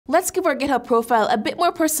Let's give our GitHub profile a bit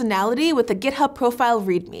more personality with the GitHub profile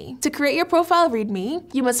README. To create your profile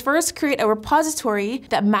README, you must first create a repository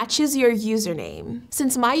that matches your username.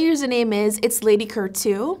 Since my username is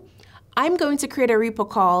itsLadyKer2, I'm going to create a repo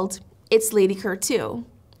called itsLadyKer2.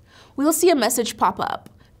 We'll see a message pop up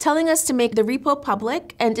telling us to make the repo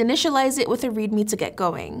public and initialize it with a README to get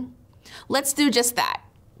going. Let's do just that.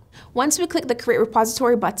 Once we click the Create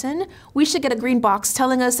Repository button, we should get a green box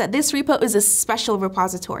telling us that this repo is a special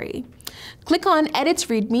repository. Click on Edit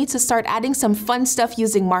README to start adding some fun stuff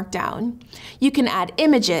using Markdown. You can add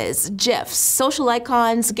images, GIFs, social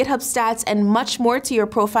icons, GitHub stats, and much more to your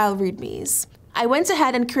profile READMEs. I went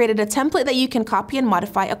ahead and created a template that you can copy and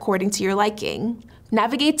modify according to your liking.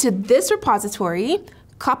 Navigate to this repository,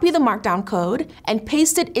 copy the Markdown code, and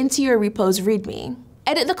paste it into your repo's README.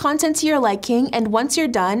 Edit the content to your liking, and once you're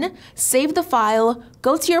done, save the file,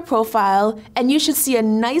 go to your profile, and you should see a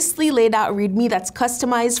nicely laid out README that's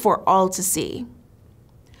customized for all to see.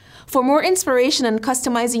 For more inspiration on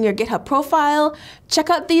customizing your GitHub profile, check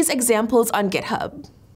out these examples on GitHub.